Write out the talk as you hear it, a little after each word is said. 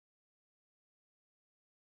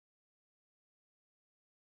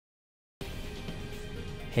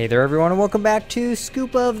Hey there everyone and welcome back to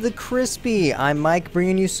Scoop of the Crispy. I'm Mike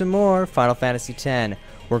bringing you some more Final Fantasy X.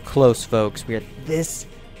 We're close, folks. We are this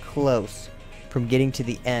close from getting to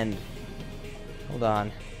the end. Hold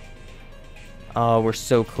on. Oh, we're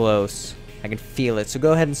so close. I can feel it. So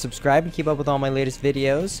go ahead and subscribe and keep up with all my latest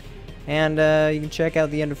videos. And you can check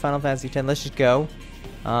out the end of Final Fantasy X. Let's just go.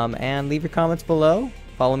 And leave your comments below.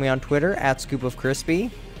 Follow me on Twitter at Scoop of Crispy.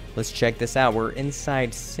 Let's check this out. We're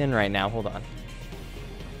inside Sin right now. Hold on.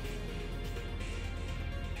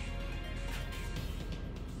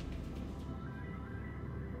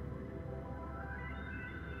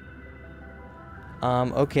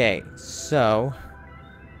 Okay, so...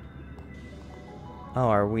 Oh,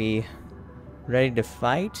 are we ready to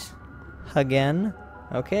fight again?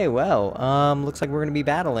 Okay, well, looks like we're gonna be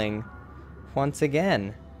battling once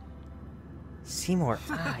again. Seymour,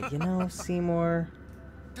 Seymour...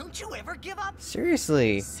 Don't you ever give up?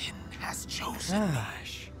 Seriously. Sin has chosen me.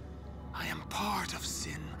 I am part of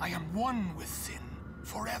Sin. I am one with Sin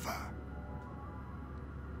forever.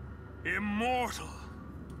 Immortal.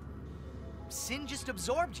 Sin just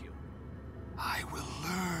absorbed you. I will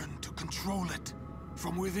learn to control it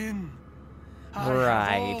from within. Right.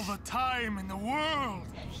 I have all the time in the world.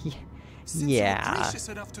 Since Yeah. you're gracious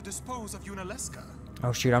enough to dispose of Unaleska,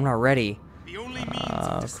 Oh shoot, I'm not ready. the only means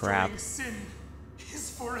of destroying crap. Sin is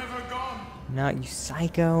forever gone. Not you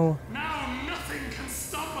psycho. Now nothing can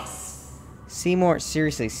stop us. Seymour,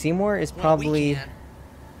 seriously, Seymour is probably...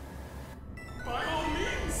 By all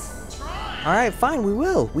means, try. Alright, fine, we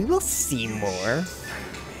will. We will Seymour.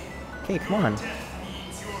 Okay, come on. Death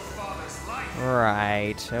means your father's life.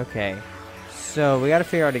 Right, okay. So, we gotta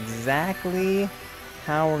figure out exactly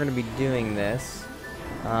how we're gonna be doing this.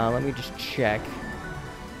 Let me just check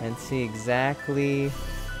and see exactly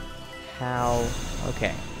how...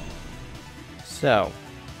 Okay. So,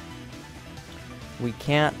 we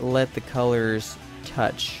can't let the colors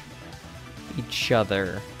touch each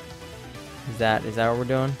other. Is that what we're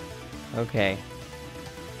doing? Okay.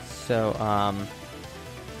 So,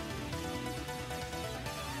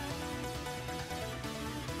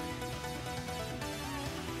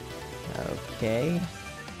 okay.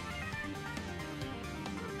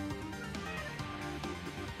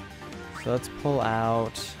 So let's pull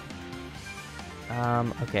out...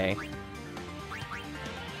 okay.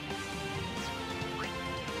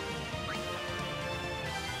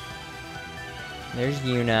 There's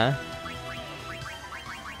Yuna.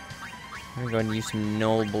 I'm gonna go ahead and use some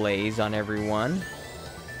Null Blaze on everyone.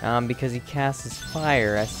 Because he casts his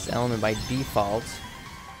fire as his element by default.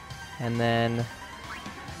 And then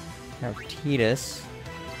have Tidus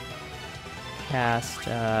cast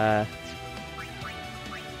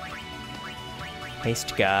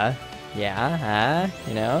Hastegah. Yeah,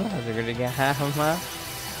 you know, how's it gonna get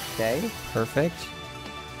okay, perfect.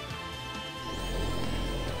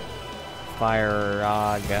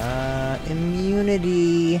 Firaga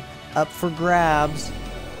immunity up for grabs.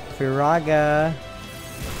 Firaga.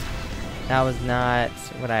 That was not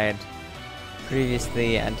what I had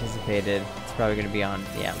previously anticipated. It's probably gonna be on,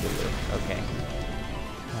 yeah, Lulu. Okay,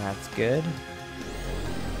 that's good.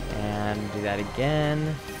 And do that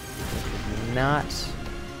again. Not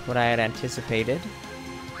what I had anticipated,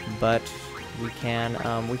 but we can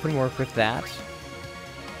work with that.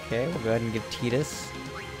 Okay, we'll go ahead and give Tidus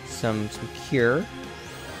some cure.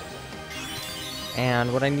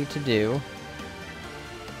 And what I need to do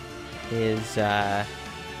is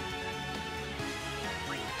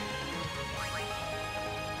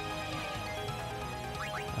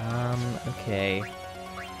okay.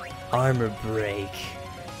 Armor break.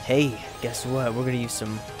 Hey, guess what? We're gonna use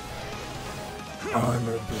some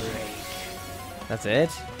armor break. That's it?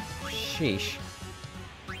 Sheesh.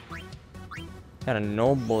 Gotta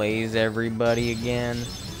Null Blaze everybody again.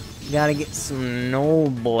 Gotta get some Null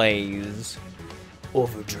Blaze.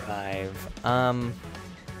 Overdrive.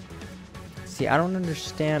 See, I don't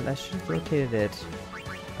understand. I should have rotated it.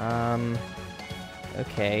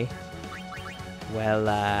 Okay. Well,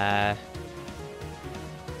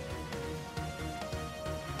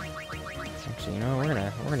 actually, you know, we're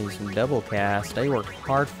gonna use some double cast. I worked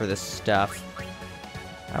hard for this stuff.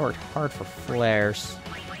 I worked hard for flares.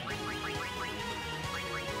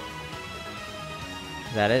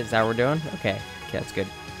 Is that it? Is that what we're doing? Okay. Okay, that's good.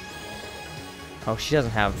 Oh, she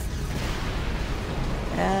doesn't have...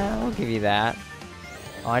 I'll give you that.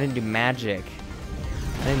 Oh, I didn't do magic.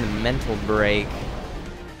 I did the mental break.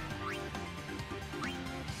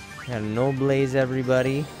 Gotta Null Blaze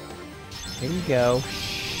everybody. Here you go.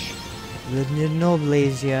 Shh. Didn't Null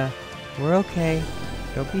Blaze ya. We're okay.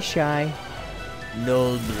 Don't be shy.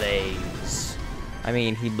 Null Blaze. I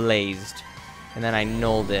mean, he blazed. And then I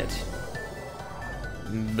nulled it.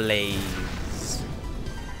 Blaze.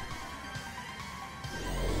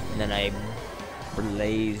 And then I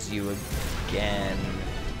blaze you again.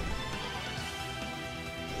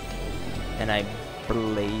 And I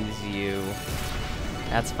blaze you.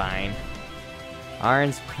 That's fine.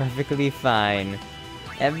 Arn's perfectly fine.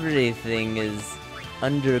 Everything is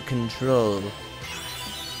under control.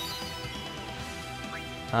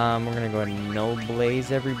 We're gonna go ahead and null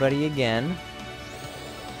blaze everybody again.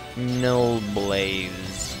 Null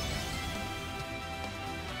blaze.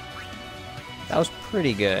 That was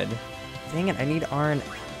pretty good. Dang it, I need Arn.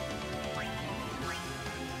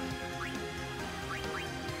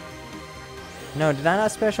 No, did I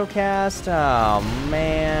not special cast? Oh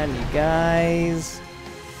man, you guys.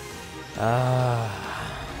 Did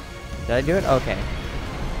I do it? Okay.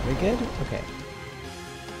 We good? Okay.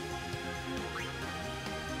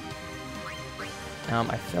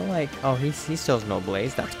 I feel like... Oh, he still has no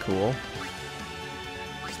blaze. That's cool.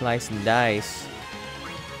 Slice and dice.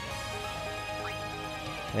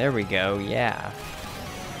 There we go. Yeah.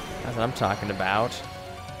 That's what I'm talking about.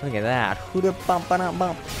 Look at that. Hooda bump bump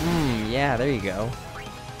bump. Yeah, there you go.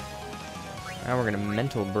 Now we're gonna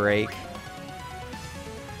mental break.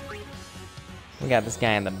 We got this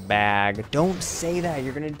guy in the bag. Don't say that.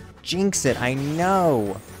 You're gonna jinx it. I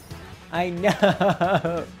know. I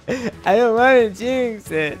know. I don't want to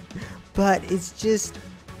jinx it. But it's just...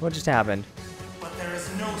 What just happened? But there is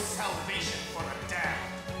no salvation for a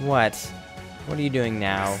damned. What? What are you doing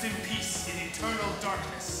now? Rest in peace in eternal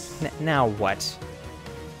darkness. Now what?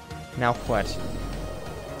 Now what?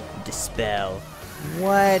 Dispel.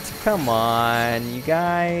 What? Come on, you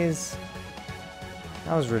guys.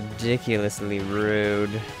 That was ridiculously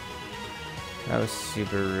rude. That was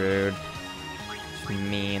super rude. Just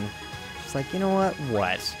mean. It's like, you know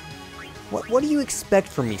what? What do you expect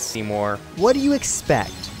from me, Seymour? What do you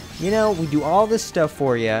expect? You know, we do all this stuff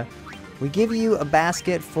for you. We give you a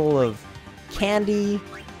basket full of candy,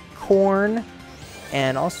 corn,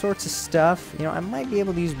 and all sorts of stuff. You know, I might be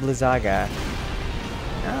able to use Blizzaga.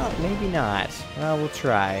 No, maybe not. Well, we'll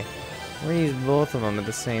try. We're gonna use both of them at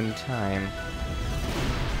the same time.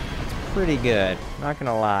 It's pretty good, not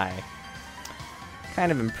gonna lie.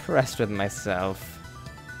 Kind of impressed with myself.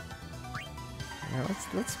 Now,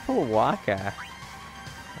 let's pull Waka.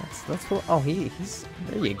 Let's pull... Oh, he's...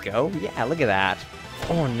 There you go. Yeah, look at that.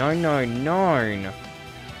 Oh, 999.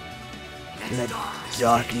 Let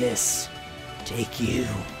darkness take you.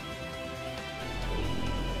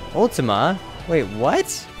 Ultima? Wait,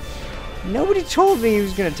 what? Nobody told me he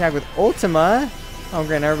was gonna attack with Ultima. Oh,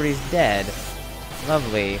 great, everybody's dead.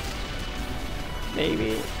 Lovely.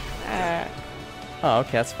 Maybe. Oh,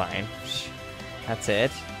 okay, that's fine. That's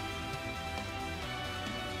it.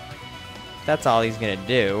 That's all he's gonna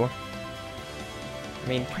do. I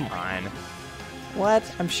mean, come on. What?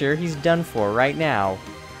 I'm sure he's done for right now.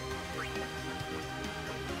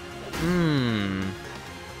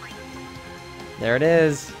 There it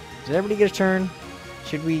is. Did everybody get a turn?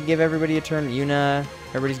 Should we give everybody a turn? Yuna,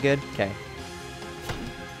 everybody's good? Okay.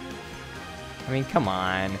 I mean, come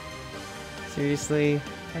on. Seriously?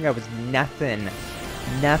 That guy was nothing.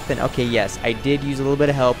 Nothing. Okay, yes, I did use a little bit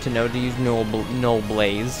of help to know to use Null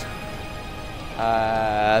Blaze.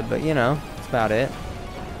 But you know, that's about it.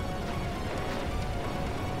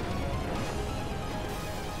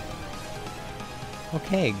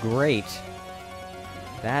 Okay, great.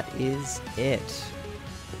 That is it.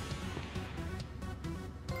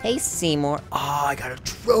 Hey, Seymour. Oh, I got a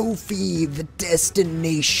trophy! The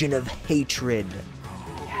destination of hatred.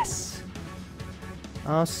 Yes.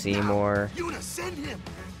 Oh, Seymour. Yuna, send him.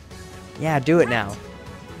 Yeah, do it now. I'm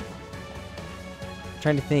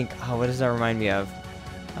trying to think. Oh, what does that remind me of?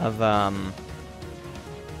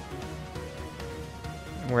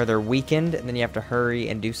 Where they're weakened, and then you have to hurry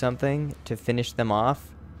and do something to finish them off.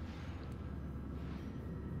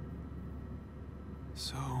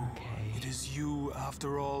 So, it is you,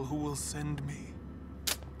 after all, who will send me.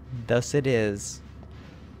 Thus it is.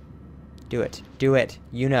 Do it. Do it.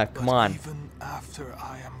 Yuna, come on. Even after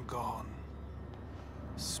I am gone,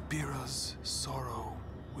 Spira's sorrow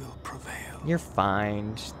will prevail. You're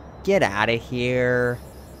fine. Just get out of here.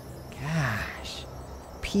 Gosh.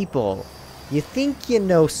 People. You think you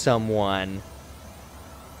know someone.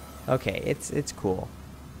 Okay, it's cool.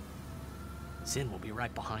 Sin will be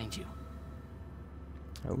right behind you.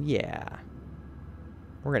 Oh yeah.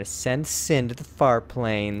 We're gonna send Sin to the far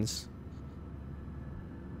plains.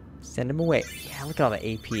 Send him away. Yeah, look at all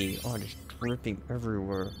the AP. Oh, just dripping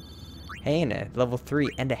everywhere. Hey, and a level 3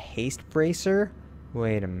 and a haste bracer?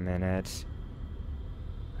 Wait a minute.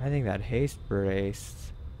 I think that haste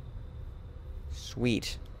brace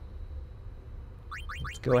Sweet.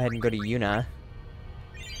 Let's go ahead and go to Yuna.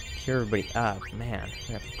 Cure everybody up. Man,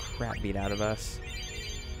 we have the crap beat out of us.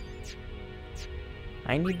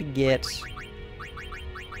 I need to get...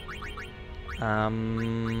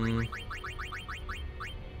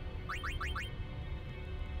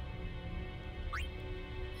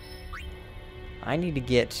 I need to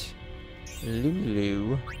get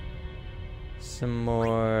Lulu some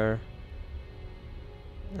more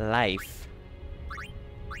life.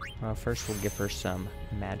 Well, first we'll give her some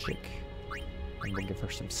magic. And we'll give her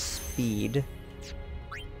some speed.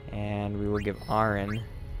 And we will give Aaron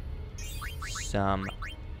some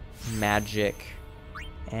magic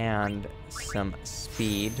and some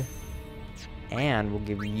speed. And we'll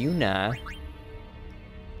give Yuna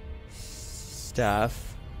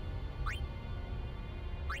stuff.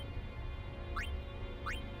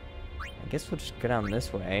 I guess we'll just go down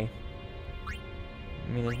this way. I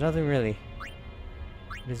mean, there's nothing really...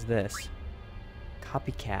 What is this?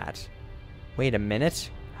 Copycat. Wait a minute.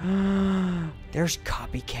 There's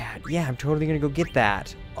Copycat. Yeah, I'm totally gonna go get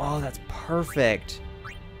that. Oh, that's perfect.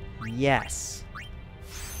 Yes.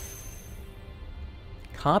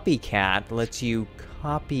 Copycat lets you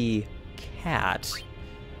copy cat.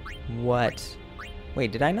 What?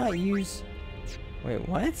 Wait, did I not use... Wait,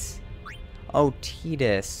 what? Oh,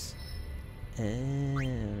 Tidus. Oh,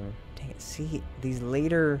 dang it. See, these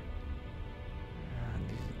later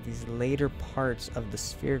parts of the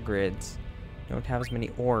sphere grids don't have as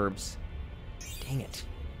many orbs. Dang it.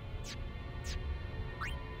 Just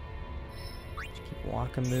keep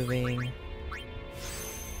walking, moving.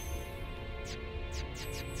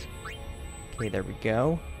 Okay, there we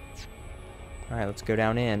go. Alright, let's go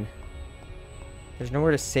down in. There's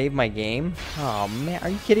nowhere to save my game? Oh man, are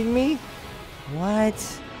you kidding me?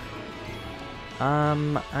 What?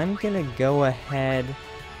 I'm gonna go ahead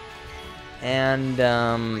and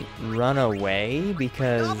run away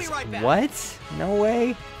because I'll be right back. What? No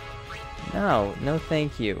way. No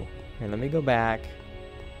thank you. Here, let me go back.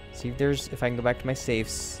 See if I can go back to my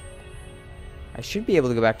safes. I should be able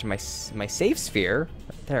to go back to my safe sphere.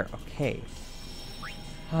 Right there. Okay.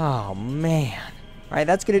 Oh man. All right,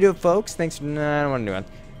 that's gonna do it, folks. Thanks for no, I don't want to do it.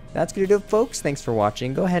 That's gonna do it, folks. Thanks for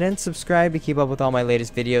watching. Go ahead and subscribe to keep up with all my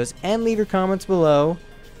latest videos, and leave your comments below.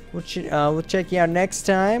 We'll check you out next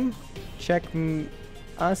time. Check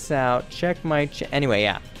us out. Check my anyway,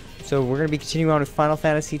 yeah. So we're gonna be continuing on with Final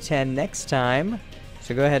Fantasy X next time.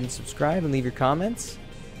 So go ahead and subscribe and leave your comments.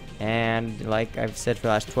 And like I've said for the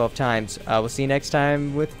last 12 times, we'll see you next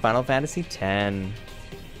time with Final Fantasy X.